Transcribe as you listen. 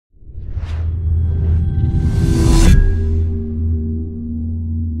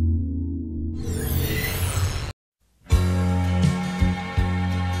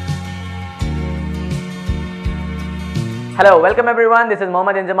Hello, welcome everyone. This is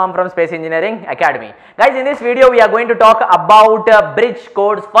Mohammad Inzamam from Space Engineering Academy. Guys, in this video we are going to talk about bridge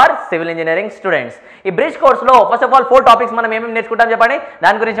course for civil engineering students. ఈ bridge course లో first of all 4 topics మనం ఏమేమి నేర్చుకుంటాం చెప్పండి.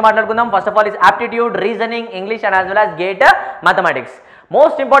 దాని గురించి మాట్లాడుకుందాం. First of all is aptitude, reasoning, English and as well as GATE mathematics.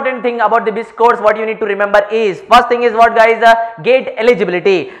 Most important thing about the bridge course what you need to remember is first thing is what guys, GATE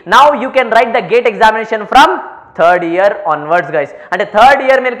eligibility. Now you can write the GATE examination from third year onwards guys. And third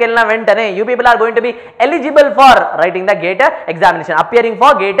year milki velna ventane you people are going to be eligible for writing the GATE examination, appearing for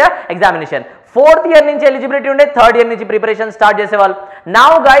GATE examination. Fourth year నుంచి eligibility ఉండే third year నుంచి preparation start చేసేవాళ్ళు. Now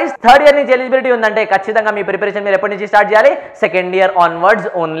guys third year నుంచి eligibility ఉందంటే ఖచ్చితంగా మీ preparation మీరు ఎప్పటి నుంచి స్టార్ట్ చేయాలి? Second year onwards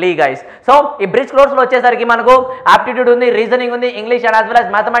only guys. So ఈ బ్రిడ్జ్ కోర్స్ లో వచ్చేసరికి మనకు ఆప్టిట్యూడ్ ఉంది, రీజనింగ్ ఉంది, English and as well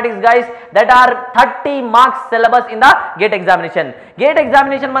as mathematics guys. That are 30 marks syllabus in the gate examination. Gate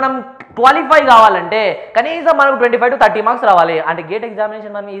examination మనం క్వాలిఫై కావాలంటే కనీసం మనకు 25 to 30 మార్క్స్ రావాలి. అంటే గేట్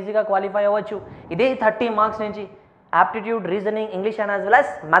ఎగ్జామినేషన్ మనం ఈజీగా క్వాలిఫై అవ్వచ్చు ఇదే 30 మార్క్స్ నుంచి. Aptitude, reasoning, English and as well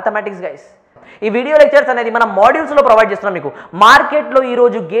as mathematics guys. ఈ వీడియో లెక్చర్స్ అనేది మనం మాడ్యూల్స్లో ప్రొవైడ్ చేస్తున్నాం మీకు. మార్కెట్లో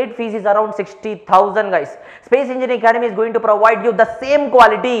ఈరోజు gate fees is around 60,000 guys. Space engineering academy is going to provide you the same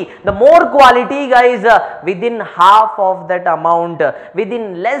quality, the more quality guys, within half of that amount, within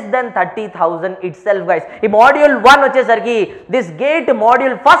less than 30,000 itself guys. ఈ module 1 వచ్చేసరికి this gate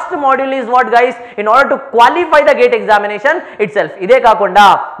module, first module is what guys, in order to qualify the gate examination itself. ఇదే కాకుండా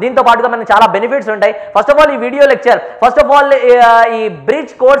దీంతో పాటుగా మనకు చాలా benefits ఉంటాయి. First of all ఈ video lecture, first of all ఈ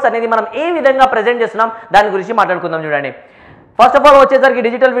బ్రిడ్జ్ కోర్స్ అనేది మనం ఏ విధంగా ప్రెజెంట్ చేస్తున్నాం దాని గురించి మాట్లాడుకుందాం. చూడండి, ఫస్ట్ ఆఫ్ ఆల్ వచ్చేసరికి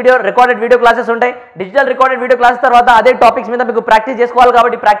digital video, recorded video classes ఉంటాయి. డిజిటల్ రికార్డెడ్ వీడియో క్లాసెస్ తర్వాత అదే టాపిక్స్ మీద మీకు ప్రాక్టీస్ చేసుకోవాలి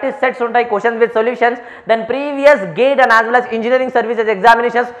కాబట్టి ప్రాక్టీస్ సెట్స్ ఉంటాయి, questions with solutions. Then previous gate and as well as engineering services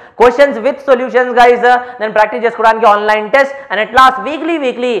examinations, questions with solutions guys. Then practice చేసుకోవడానికి online test and at last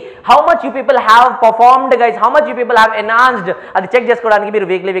weekly how much you people have performed guys, how much you people have enhanced అది check చేసుకోవడానికి మీరు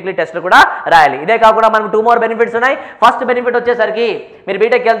weekly టెస్ట్లు కూడా రాయాలి. ఇదే కాకుండా మనకు 2 more బెనిఫిట్స్ ఉన్నాయి. ఫస్ట్ బెనిఫిట్ వచ్చేసరికి మీరు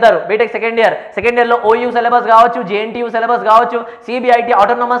బీటెక్ వెళ్తారు, బీటెక్ సెకండ్ ఇయర్లో ఓయూ సిలబస్ కావచ్చు, జేఎన్టీయూ సిలబస్ కావచ్చు, సిబిఐటి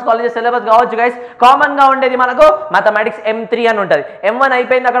ఆటోనమస్ కాలేజెస్ సిలబస్ కావచ్చు గైస్. కామన్ గా ఉండేది మనకు మ్యాథమెటిక్స్ M3 అని ఉంటుంది. M1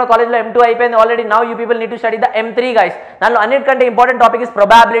 అయిపోయింది అక్కడ కాలేజ్లో, M2 అయిపోయింది already. Now you people need to study the M3 guys. దానిలో అన్నిటికంటే important topic is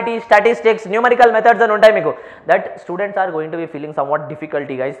ప్రొబాబిలిటీ, statistics, numerical methods అని ఉంటాయి మీకు. That students are going to be feeling some what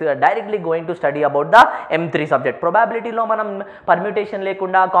difficulty guys, directly going to study about the M3 subject. ప్రొబాబిలిటీలో మనం పర్మ్యూటేషన్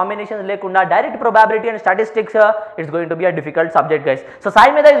లేకుండా, combinations లేకుండా direct ప్రొబాబిలిటీ and statistics, it's going to be a difficult subject guys. So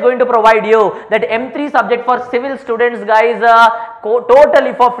SAIMEDHA is going to provide you that M3 subject for civil students guys,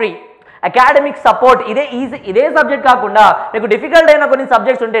 totally for free. Academic support ఇదే subject కాకుండా మీకు difficult అయిన కొన్ని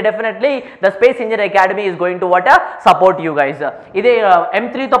subjects ఉంటే definitely the space engineering academy is going to support you guys. ఇదే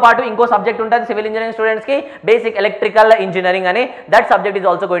M3 తో పాటు ఇంకో సబ్జెక్ట్ ఉంటుంది సివిల్ ఇంజనీరింగ్ స్టూడెంట్స్ కి, బేసిక్ ఎలక్ట్రికల్ ఇంజనీరింగ్ అని. That subject is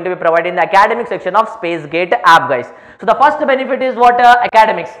also going to be provided in the academic section of space gate app guys. So the first benefit is what,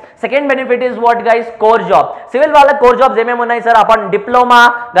 academics. Second benefit is what guys, core job. Civil వాళ్ళ core jobs ఏమేమి ఉన్నాయి sir? Upon diploma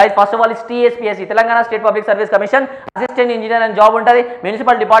guys, first of all is TSPSC, Telangana state public service commission assistant engineer అని job ఉంటుంది.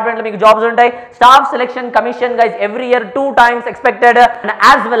 Municipal డిపార్ట్మెంట్లో మీకు jobs ఉంటాయి. Staff selection commission guys, every year 2 times expected, and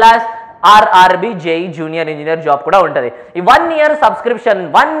as well as RRB JEE junior engineer job కూడా ఉంటుంది. ఈ 1 year subscription,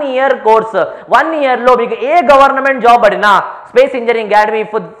 1 year course, 1 year లో మీకు ఏ గవర్నమెంట్ జాబ్ పడినా space engineering academy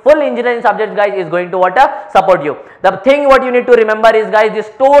full engineering subjects guys is going to support you. The thing what you need to remember is guys, this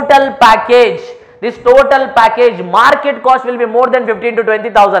total package market cost will be more than 15 to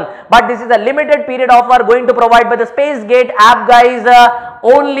 20,000, but this is a limited period offer going to provide by the Space Gate app guys,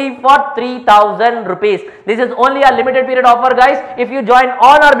 only for 3,000 rupees. This is only a limited period offer guys. If you join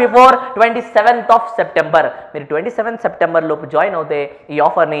on or before 27th of September, మీరు 27th September లోపు join అవుతే ఈ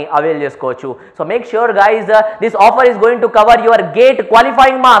offer ని avail చేసుకోవచ్చు. So make sure guys, this offer is going to cover your gate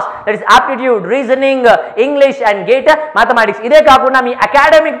qualifying marks, that is aptitude, reasoning, English and gate mathematics. ఇదే కాకుండా మీ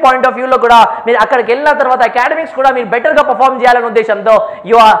academic point of వ్యూలో కూడా మీరు అక్కడికి వెళ్ళిన తర్వాత అకాడమిక్స్ కూడా మీరు బెటర్ గా పర్ఫార్మ్ చేయాలనే ఉద్దేశంతో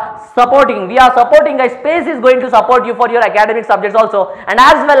we are supporting guys. Space is going to support you for your academic subjects also, and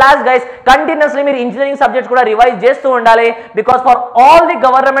as well as guys continuously మీరు ఇంజనీరింగ్ సబ్జెక్ట్స్ కూడా రివైజ్ చేస్తూ ఉండాలి, because for all the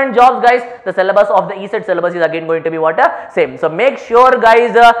government jobs guys, the syllabus of the ESET syllabus is again going to be same. So make sure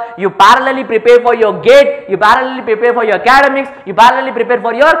guys, you parallelly prepare for your gate, you parallelly prepare for your academics, you parallelly prepare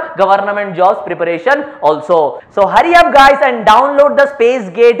for your government jobs preparation also. So hurry up guys and download the Space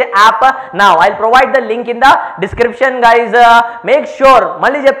Gate app now. I'll provide the link in the description guys. Make sure,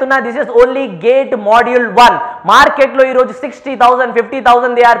 మళ్ళీ చెప్తున్నా, this is only gate module 1. Market లో ఈ రోజు 60,000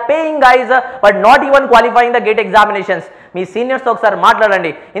 50,000 they are paying guys, but not even qualifying the gate examinations. Me seniors తో ఒకసారి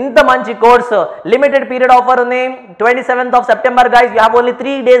మాట్లాడండి. ఇంత మంచి కోర్సు, లిమిటెడ్ పీరియడ్ ఆఫర్ ఉంది. 27th of September guys, you have only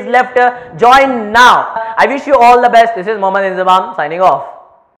 3 days left. Join now. I wish you all the best. This is Mohammad Inzamam signing off.